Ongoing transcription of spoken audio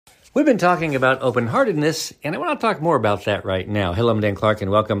We've been talking about open-heartedness, and I want to talk more about that right now. Hello, I'm Dan Clark,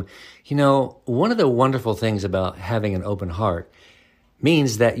 and welcome. You know, one of the wonderful things about having an open heart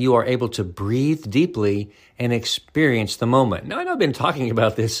means that you are able to breathe deeply and experience the moment. Now, I know I've been talking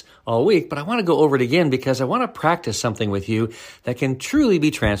about this all week, but I want to go over it again because I want to practice something with you that can truly be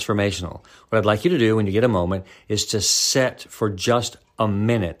transformational. What I'd like you to do when you get a moment is to set for just a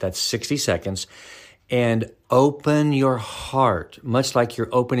minute, that's 60 seconds, and open your heart, much like you're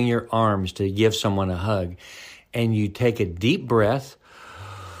opening your arms to give someone a hug. And you take a deep breath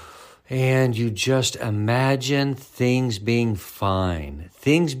and you just imagine things being fine,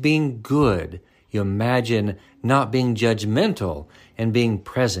 things being good. You imagine not being judgmental and being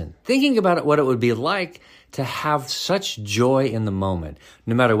present, thinking about what it would be like to have such joy in the moment.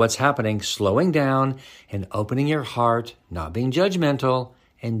 No matter what's happening, slowing down and opening your heart, not being judgmental,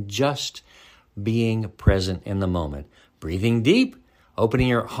 and just being present in the moment. Breathing deep, opening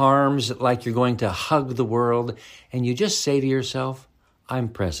your arms like you're going to hug the world, and you just say to yourself, I'm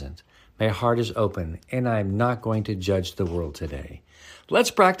present. My heart is open, and I'm not going to judge the world today.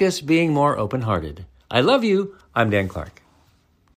 Let's practice being more open-hearted. I love you. I'm Dan Clark.